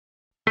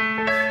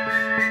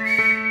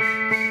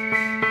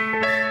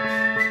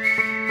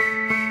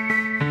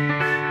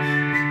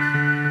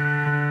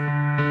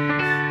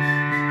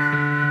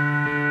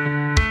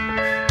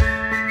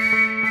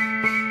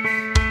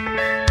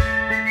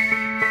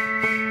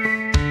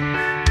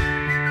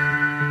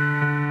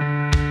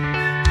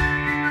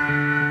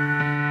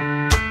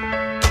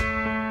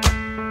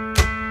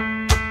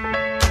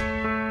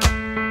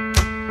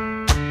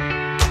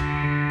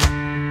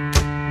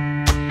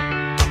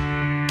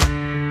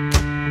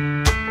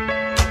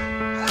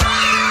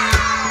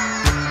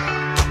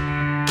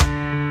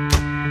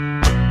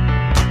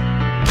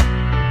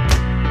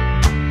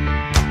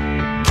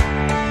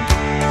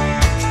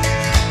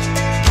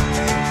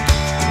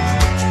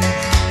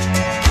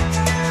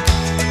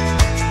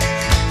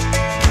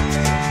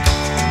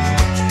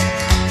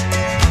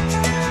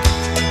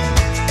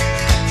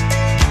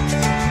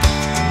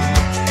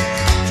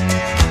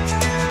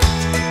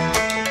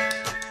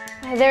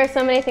There are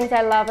so many things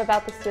I love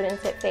about the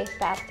students at Faith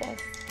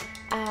Baptist.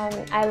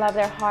 I love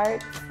their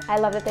hearts. I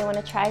love that they want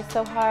to try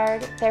so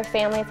hard. Their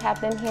families have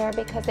them here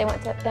because they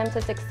want them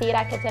to succeed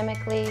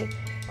academically,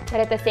 but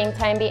at the same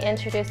time be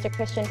introduced to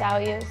Christian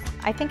values.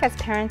 I think as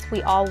parents,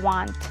 we all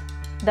want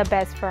the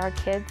best for our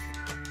kids.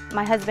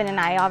 My husband and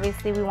I,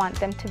 obviously, we want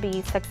them to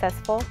be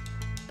successful,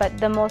 but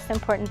the most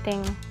important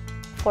thing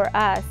for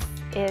us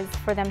is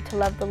for them to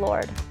love the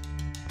Lord.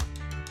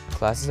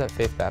 Classes at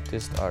Faith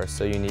Baptist are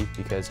so unique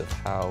because of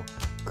how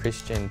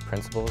Christian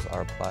principles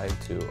are applied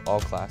to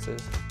all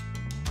classes.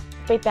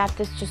 Faith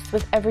Baptist, just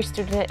with every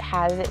student it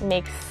has, it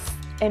makes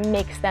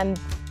them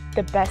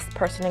the best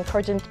person,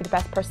 encourage them to be the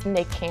best person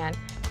they can.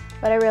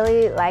 What I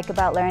really like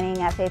about learning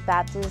at Faith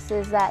Baptist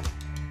is that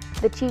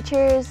the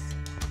teachers,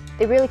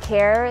 they really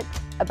care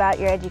about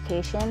your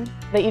education.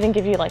 They even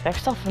give you like their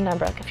cell phone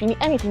number, like if you need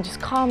anything, just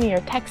call me or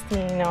text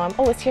me, you know, I'm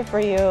always here for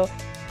you.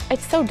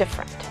 It's so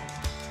different.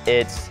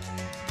 It's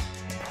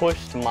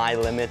pushed my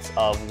limits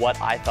of what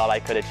I thought I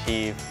could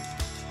achieve.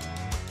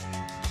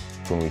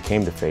 When we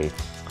came to Faith,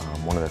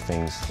 one of the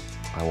things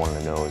I wanted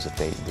to know is if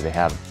do they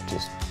have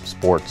just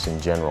sports in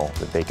general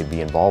that they could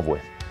be involved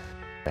with.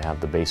 They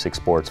have the basic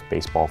sports: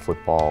 baseball,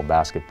 football,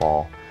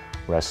 basketball,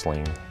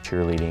 wrestling,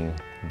 cheerleading,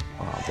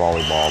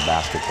 volleyball,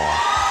 basketball.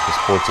 The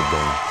sports have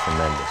been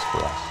tremendous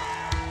for us.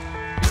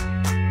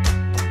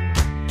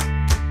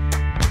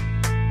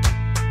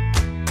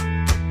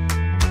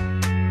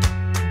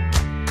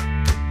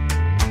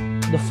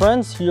 The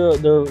friends here,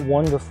 they're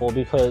wonderful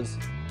because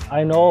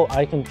I know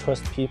I can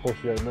trust people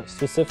here,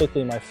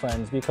 specifically my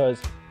friends,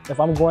 because if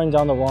I'm going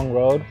down the wrong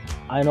road,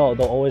 I know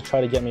they'll always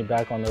try to get me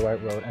back on the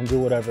right road and do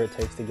whatever it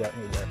takes to get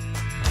me there.